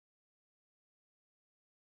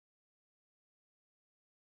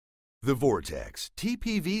The Vortex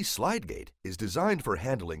TPV slide gate is designed for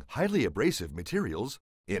handling highly abrasive materials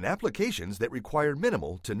in applications that require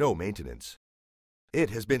minimal to no maintenance. It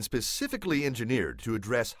has been specifically engineered to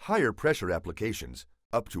address higher pressure applications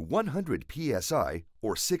up to 100 psi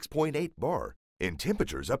or 6.8 bar in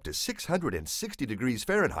temperatures up to 660 degrees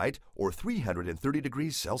Fahrenheit or 330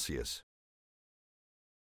 degrees Celsius.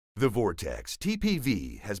 The Vortex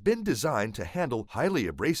TPV has been designed to handle highly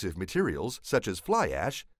abrasive materials such as fly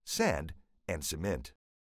ash, sand, and cement.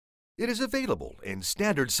 It is available in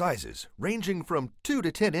standard sizes ranging from 2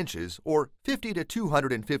 to 10 inches or 50 to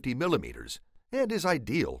 250 millimeters and is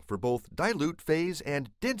ideal for both dilute phase and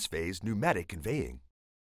dense phase pneumatic conveying.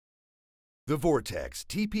 The Vortex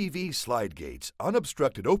TPV slide gate's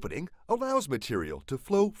unobstructed opening allows material to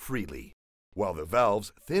flow freely, while the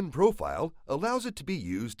valve's thin profile allows it to be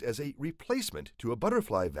used as a replacement to a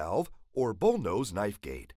butterfly valve or bullnose knife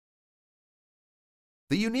gate.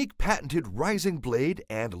 The unique patented rising blade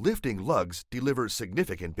and lifting lugs deliver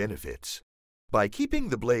significant benefits. By keeping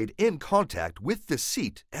the blade in contact with the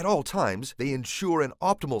seat at all times, they ensure an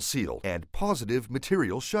optimal seal and positive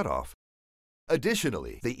material shutoff.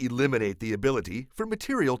 Additionally, they eliminate the ability for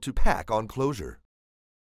material to pack on closure.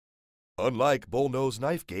 Unlike bullnose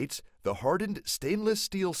knife gates, the hardened stainless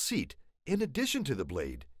steel seat, in addition to the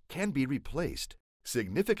blade, can be replaced,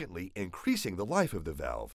 significantly increasing the life of the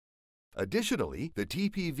valve. Additionally, the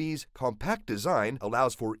TPV's compact design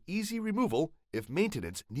allows for easy removal if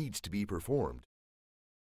maintenance needs to be performed.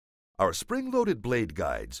 Our spring-loaded blade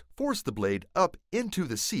guides force the blade up into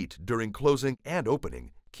the seat during closing and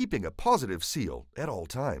opening, keeping a positive seal at all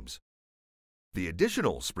times. The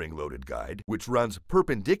additional spring-loaded guide, which runs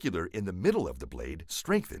perpendicular in the middle of the blade,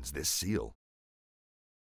 strengthens this seal.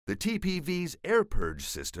 The TPV's air purge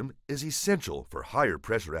system is essential for higher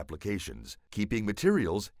pressure applications, keeping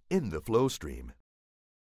materials in the flow stream.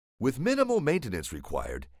 With minimal maintenance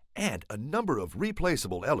required and a number of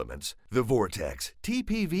replaceable elements, the Vortex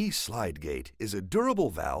TPV slide gate is a durable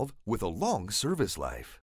valve with a long service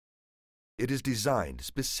life. It is designed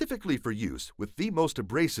specifically for use with the most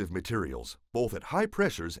abrasive materials, both at high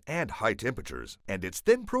pressures and high temperatures, and its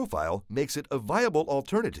thin profile makes it a viable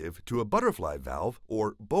alternative to a butterfly valve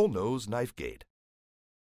or bullnose knife gate.